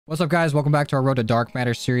What's up, guys? Welcome back to our Road to Dark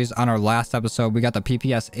Matter series. On our last episode, we got the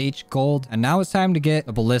PPSH gold, and now it's time to get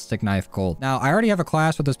the Ballistic Knife gold. Now, I already have a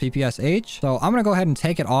class with this PPSH, so I'm gonna go ahead and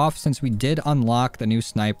take it off since we did unlock the new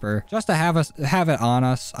sniper, just to have it on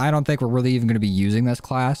us. I don't think we're really even gonna be using this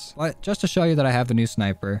class, but just to show you that I have the new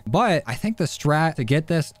sniper. But I think the strat to get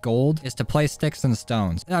this gold is to play sticks and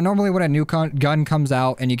stones. Now, normally when a new gun comes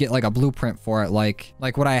out and you get like a blueprint for it, like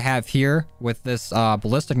what I have here with this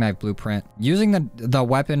Ballistic Knife blueprint, using the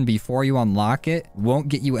weapon before you unlock it won't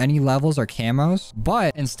get you any levels or camos,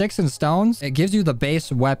 but in sticks and stones it gives you the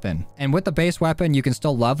base weapon, and with the base weapon you can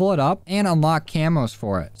still level it up and unlock camos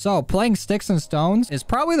for it. So playing sticks and stones is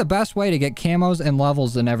probably the best way to get camos and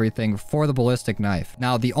levels and everything for the Ballistic Knife.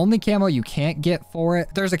 Now, the only camo you can't get for it,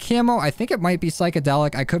 there's a camo, I think it might be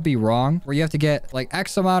psychedelic, I could be wrong, where you have to get like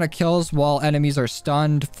X amount of kills while enemies are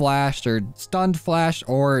stunned, flashed,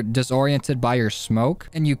 or disoriented by your smoke,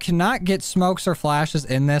 and you cannot get smokes or flashes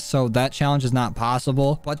in this, so that challenge is not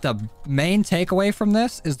possible. But the main takeaway from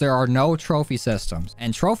this is there are no trophy systems,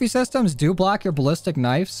 and trophy systems do block your ballistic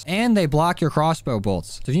knives and they block your crossbow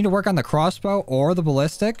bolts. So if you need to work on the crossbow or the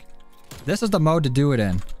ballistic, this is the mode to do it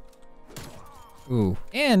in. Ooh,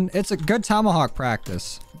 and it's a good tomahawk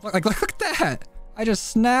practice. Look at that. I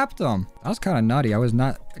just snapped them. That was kind of nutty. I was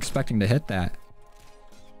not expecting to hit that.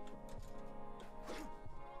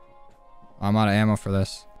 I'm out of ammo for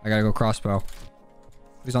this. I gotta go crossbow.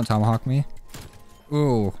 Please don't tomahawk me.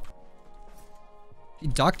 Ooh. He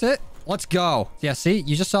ducked it? Let's go. Yeah, see?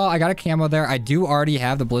 You just saw I got a camo there. I do already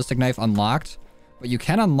have the Ballistic Knife unlocked, but you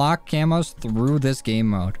can unlock camos through this game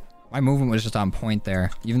mode. My movement was just on point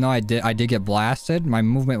there. Even though I did get blasted, my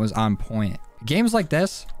movement was on point. Games like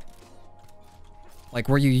this, like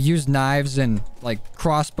where you use knives and like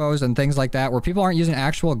crossbows and things like that, where people aren't using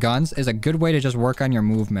actual guns, is a good way to just work on your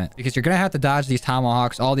movement, because you're gonna have to dodge these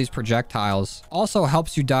tomahawks, all these projectiles. Also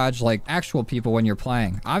helps you dodge like actual people when you're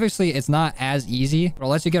playing. Obviously it's not as easy, but it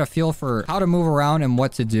lets you get a feel for how to move around and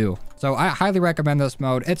what to do. So I highly recommend this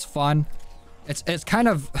mode. It's fun. It's kind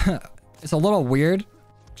of it's a little weird.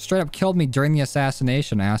 Straight up killed me during the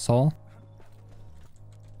assassination, asshole.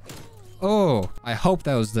 Oh, I hope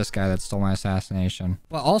that was this guy that stole my assassination.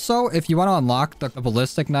 But also, if you want to unlock the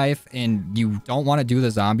Ballistic Knife and you don't want to do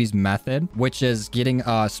the zombies method, which is getting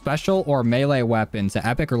a special or melee weapon to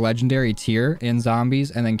epic or legendary tier in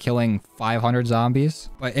zombies and then killing 500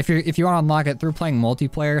 zombies. But if you want to unlock it through playing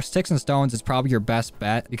multiplayer, sticks and stones is probably your best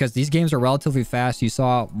bet, because these games are relatively fast. You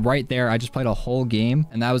saw right there, I just played a whole game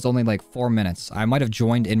and that was only like 4 minutes. I might have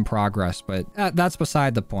joined in progress, but that's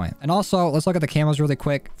beside the point. And also, let's look at the camos really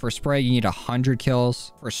quick. For spray, you need 100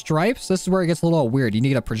 kills. For stripes, this is where it gets a little weird. You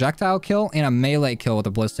need a projectile kill and a melee kill with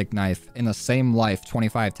a Ballistic Knife in the same life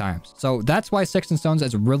 25 times. So that's why sticks and stones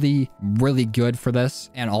is really good for this.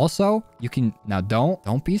 And also, you can now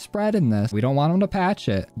don't be spreading this. We don't want them to patch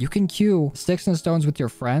it. You can queue sticks and stones with your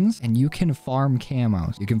friends and you can farm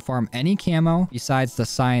camos. You can farm any camo besides the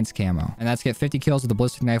science camo, and that's get 50 kills with the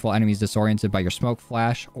Ballistic Knife while enemies disoriented by your smoke,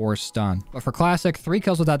 flash, or stun. But for classic, 3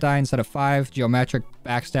 kills without dying instead of 5. Geometric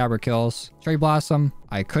backstabber kills. Cherry Blossom,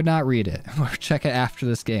 I could not read it. We'll check it after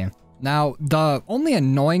this game. Now, the only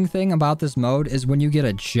annoying thing about this mode is when you get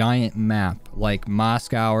a giant map, like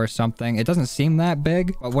Moscow or something. It doesn't seem that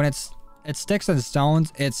big, but when it's sticks and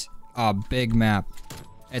stones, it's a big map.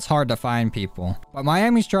 It's hard to find people. But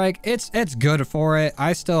Miami Strike, it's good for it.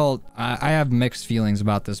 I have mixed feelings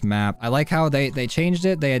about this map. I like how they changed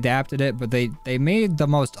it, they adapted it, but they made the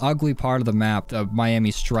most ugly part of the map the Miami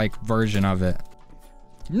Strike version of it.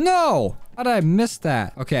 No! How did I miss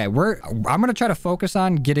that? Okay, I'm gonna try to focus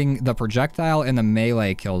on getting the projectile and the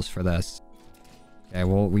melee kills for this. Okay,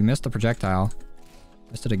 well, we missed the projectile.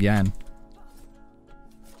 Missed it again.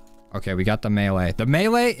 Okay, we got the melee. The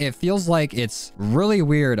melee, it feels like it's really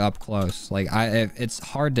weird up close. Like, it's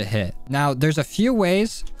hard to hit. Now, there's a few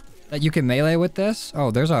ways that you can melee with this. Oh,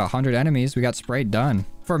 there's 100 enemies. We got sprayed done.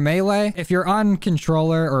 For melee, if you're on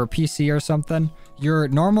controller or PC or something, your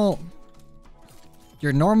normal,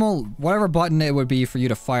 whatever button it would be for you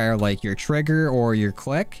to fire, like your trigger or your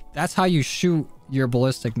click, that's how you shoot your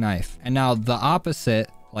Ballistic Knife. And now the opposite,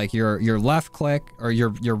 like your left click or your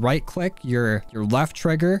right click, your left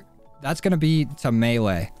trigger, that's going to be to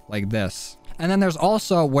melee, like this. And then there's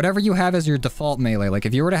also whatever you have as your default melee. Like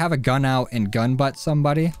if you were to have a gun out and gun butt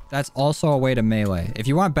somebody, that's also a way to melee. If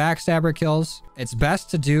you want backstabber kills, it's best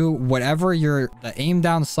to do whatever the aim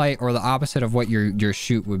down sight or the opposite of what your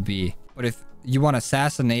shoot would be. But if you want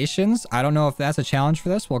assassinations, I don't know if that's a challenge for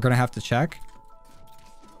this. We're going to have to check.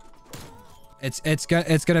 It's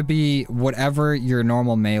gonna be whatever your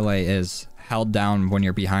normal melee is held down when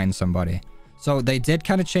you're behind somebody. So they did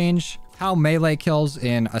kind of change how melee kills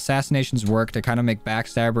in assassinations work to kind of make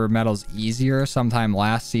backstabber medals easier sometime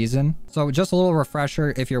last season. So just a little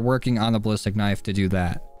refresher if you're working on the ballistic knife to do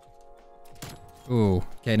that. Ooh.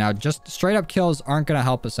 Okay, now just straight up kills aren't going to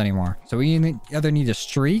help us anymore. So we either need to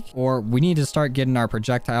streak or we need to start getting our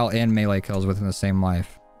projectile and melee kills within the same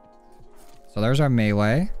life. So there's our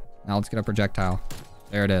melee. Now let's get a projectile.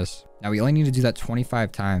 There it is. Now we only need to do that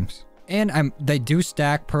 25 times. And they do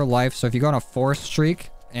stack per life. So if you go on a 4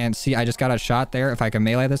 streak and see, I just got a shot there. If I can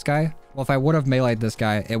melee this guy. Well, if I would have meleeed this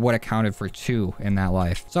guy, it would have counted for 2 in that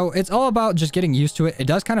life. So it's all about just getting used to it. It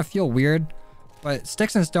does kind of feel weird. But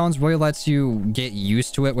Sticks and Stones really lets you get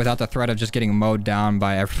used to it without the threat of just getting mowed down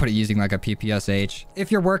by everybody using like a PPSH.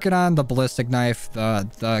 If you're working on the ballistic knife,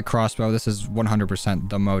 the crossbow, this is 100%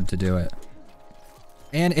 the mode to do it.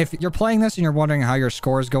 And if you're playing this and you're wondering how your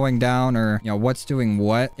score is going down or, you know, what's doing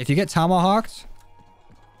what, if you get tomahawked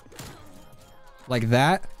like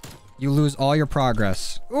that, you lose all your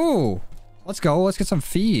progress. Ooh, let's go. Let's get some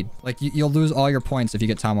feed. Like you'll lose all your points if you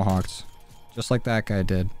get tomahawked, just like that guy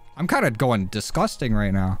did. I'm kind of going disgusting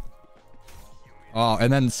right now. Oh,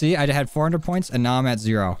 and then see, I had 400 points and now I'm at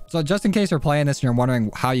 0. So just in case you're playing this and you're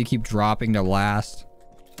wondering how you keep dropping to last,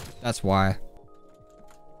 that's why.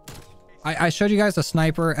 I showed you guys the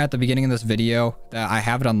sniper at the beginning of this video that I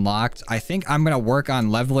have it unlocked. I think I'm going to work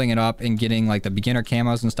on leveling it up and getting like the beginner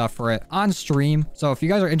camos and stuff for it on stream. So if you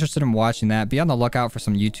guys are interested in watching that, be on the lookout for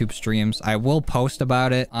some YouTube streams. I will post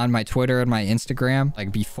about it on my Twitter and my Instagram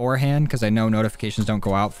like beforehand because I know notifications don't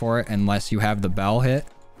go out for it unless you have the bell hit.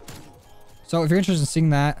 So if you're interested in seeing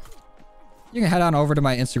that, you can head on over to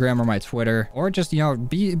my Instagram or my Twitter or just, you know,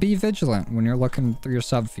 be vigilant when you're looking through your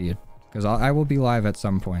sub feed. Because I will be live at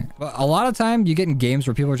some point. But a lot of time you get in games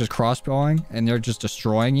where people are just crossbowing and they're just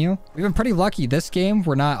destroying you. We've been pretty lucky this game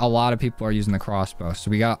where not a lot of people are using the crossbow.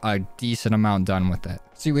 So we got a decent amount done with it.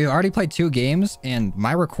 See, we've already played 2 games and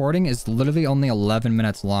my recording is literally only 11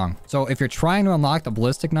 minutes long. So if you're trying to unlock the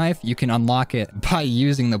ballistic knife, you can unlock it by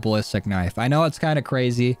using the ballistic knife. I know it's kind of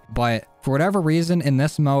crazy, but for whatever reason in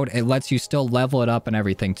this mode, it lets you still level it up and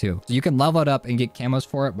everything too. So you can level it up and get camos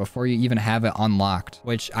for it before you even have it unlocked,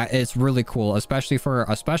 which it's really cool, especially for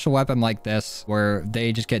a special weapon like this where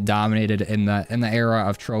they just get dominated in the era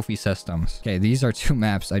of trophy systems. Okay, these are 2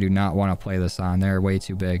 maps I do not want to play this on. They're way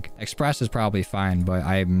too big. Express is probably fine, but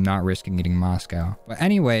I'm not risking getting Moscow. But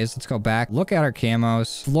anyways, let's go back. Look at our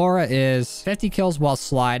camos. Flora is 50 kills while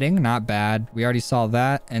sliding. Not bad. We already saw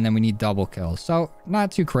that. And then we need double kills. So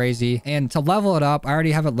not too crazy. And to level it up, I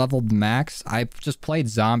already have it leveled max. I just played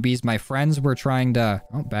zombies. My friends were trying to...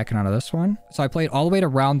 Oh, backing out of this one. So I played all the way to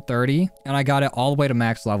round 30. And I got it all the way to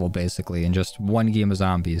max level, basically, in just 1 game of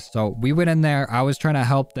zombies. So we went in there. I was trying to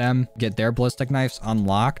help them get their ballistic knives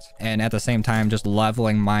unlocked. And at the same time, just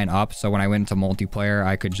leveling mine up. So when I went into multiplayer,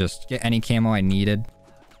 I could just get any camo I needed.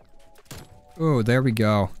 Ooh, there we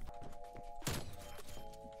go.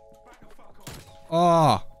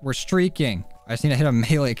 Oh, we're streaking. I just need to hit a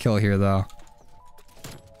melee kill here, though.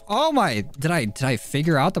 Oh my, did I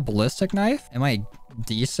figure out the ballistic knife? Am I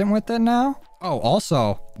decent with it now? Oh,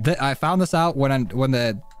 also, I found this out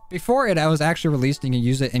before I was actually released and you can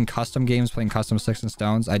use it in custom games playing custom Sticks and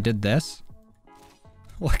Stones. I did this.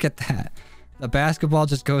 Look at that. The basketball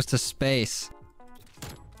just goes to space.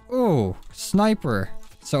 Ooh, sniper.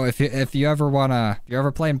 So if you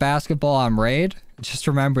ever playing basketball on raid, just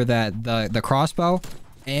remember that the crossbow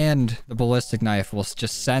and the ballistic knife will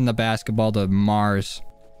just send the basketball to Mars.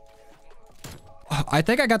 Oh, I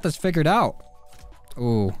think I got this figured out.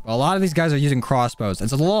 Ooh, a lot of these guys are using crossbows.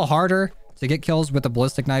 It's a little harder to get kills with the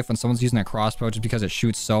ballistic knife when someone's using a crossbow just because it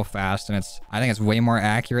shoots so fast and I think it's way more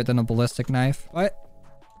accurate than a ballistic knife. But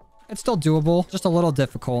it's still doable, just a little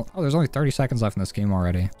difficult. Oh, there's only 30 seconds left in this game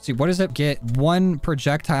already. See, what does it get? 1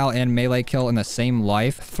 projectile and melee kill in the same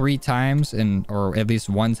life 3 times or at least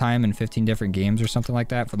 1 time in 15 different games or something like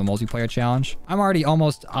that for the multiplayer challenge. I'm already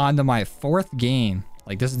almost on to my 4th game.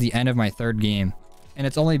 Like this is the end of my 3rd game. And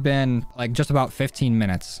it's only been like just about 15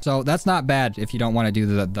 minutes. So that's not bad if you don't want to do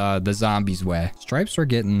the zombies way. Stripes are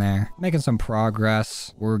getting there. Making some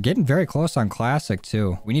progress. We're getting very close on classic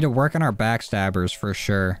too. We need to work on our backstabbers for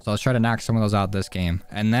sure. So let's try to knock some of those out this game.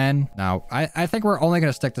 And then now I think we're only going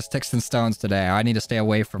to stick to Sticks and Stones today. I need to stay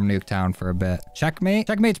away from Nuketown for a bit. Checkmate.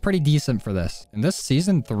 Checkmate's pretty decent for this. And this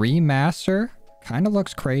season 3 master kind of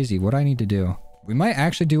looks crazy. What do I need to do? We might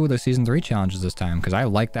actually do the season 3 challenges this time because I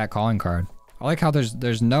like that calling card. I like how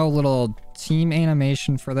there's no little team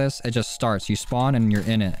animation for this. It just starts. You spawn and you're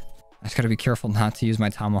in it. I just gotta be careful not to use my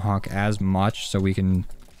tomahawk as much so we can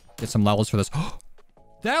get some levels for this.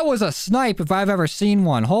 That was a snipe if I've ever seen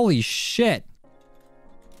one. Holy shit.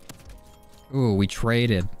 Ooh, we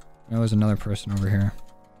traded. Oh, there's another person over here.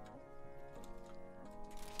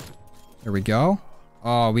 There we go.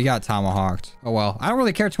 Oh, we got tomahawked. Oh, well. I don't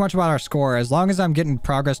really care too much about our score. As long as I'm getting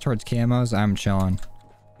progress towards camos, I'm chilling.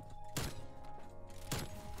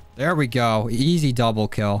 There we go. Easy double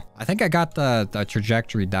kill. I think I got the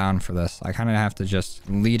trajectory down for this. I kind of have to just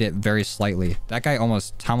lead it very slightly. That guy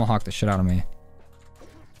almost tomahawked the shit out of me.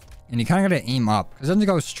 And you kind of got to aim up. Because it doesn't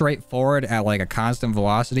go straight forward at like a constant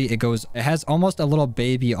velocity. It has almost a little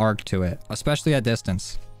baby arc to it. Especially at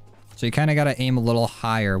distance. So you kind of got to aim a little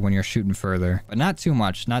higher when you're shooting further. But not too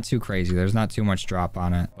much. Not too crazy. There's not too much drop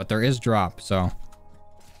on it. But there is drop. So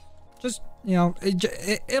just, you know,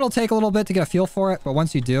 it'll take a little bit to get a feel for it. But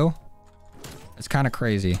once you do, it's kind of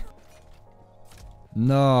crazy.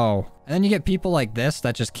 No. And then you get people like this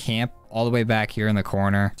that just camp all the way back here in the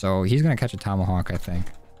corner. So he's going to catch a tomahawk, I think.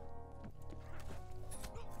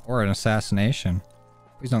 Or an assassination.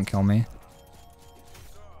 Please don't kill me.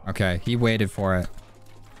 Okay, he waited for it.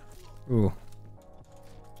 Ooh.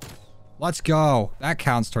 Let's go. That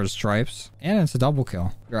counts towards stripes. And it's a double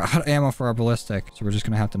kill. We're out of ammo for our ballistic, so we're just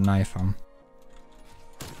gonna have to knife him.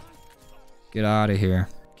 Get out of here.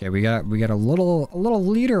 Okay, we got a little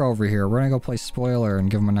leader over here. We're gonna go play spoiler and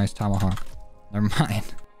give him a nice tomahawk. Never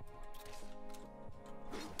mind.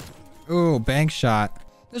 Ooh, bank shot.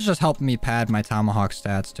 This just helped me pad my tomahawk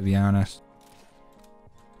stats, to be honest.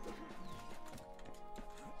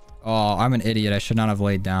 Oh, I'm an idiot. I should not have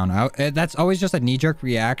laid down. That's always just a knee-jerk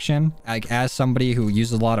reaction. Like, as somebody who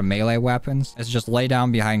uses a lot of melee weapons, is just lay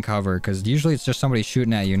down behind cover. Because usually it's just somebody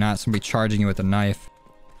shooting at you, not somebody charging you with a knife.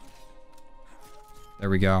 There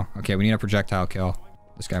we go. Okay, we need a projectile kill.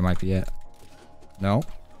 This guy might be it. No.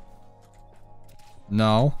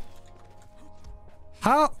 No.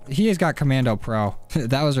 How? He has got Commando Pro.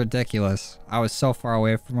 That was ridiculous. I was so far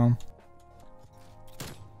away from him.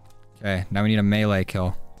 Okay, now we need a melee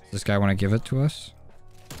kill. Does this guy want to give it to us?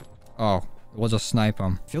 Oh, we'll just snipe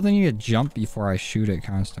him. I feel they need to jump before I shoot it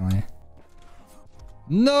constantly.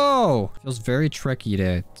 No! Feels very tricky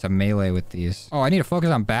to melee with these. Oh, I need to focus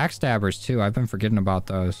on backstabbers too. I've been forgetting about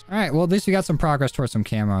those. All right, well, at least we got some progress towards some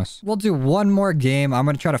camos. We'll do one more game. I'm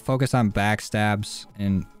going to try to focus on backstabs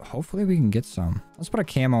and hopefully we can get some. Let's put a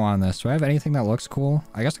camo on this. Do I have anything that looks cool?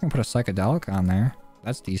 I guess I can put a psychedelic on there.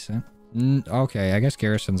 That's decent. Okay, I guess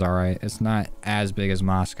Garrison's all right. It's not as big as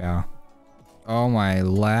Moscow. Oh, my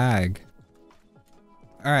lag.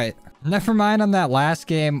 All right. Never mind on that last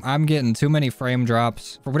game. I'm getting too many frame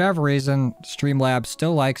drops. For whatever reason, Streamlabs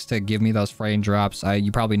still likes to give me those frame drops.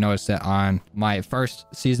 You probably noticed it on my first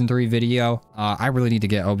Season 3 video. I really need to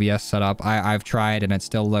get OBS set up. I've tried and it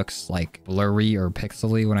still looks like blurry or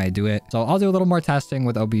pixely when I do it. So I'll do a little more testing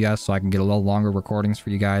with OBS so I can get a little longer recordings for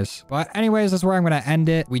you guys. But anyways, that's where I'm going to end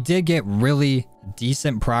it. We did get really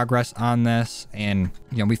decent progress on this and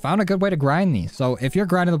you know we found a good way to grind these. So if you're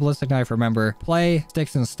grinding the ballistic knife, remember, play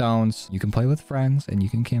sticks and stones. You can play with friends and you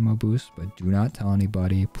can camo boost, but do not tell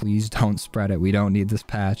anybody. Please don't spread it. We don't need this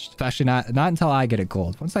patched, especially not until I get it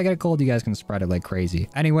gold. Once I get it gold, you guys can spread it like crazy.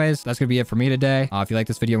 Anyways, that's gonna be it for me today. If you like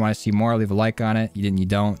this video and want to see more, leave a like on it. You didn't, you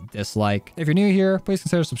don't. Dislike. If you're new here, please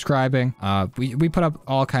consider subscribing. We put up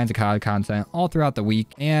all kinds of content all throughout the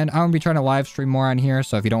week, and I'm gonna be trying to live stream more on here.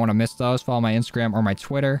 So if you don't want to miss those, follow my Instagram or my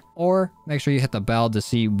Twitter, or make sure you hit the bell to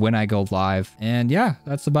see when I go live. And yeah,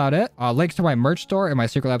 that's about it. Links to my merch store and my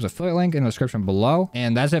Secret Labs affiliate link in the description below.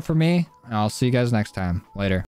 And that's it for me. I'll see you guys next time. Later.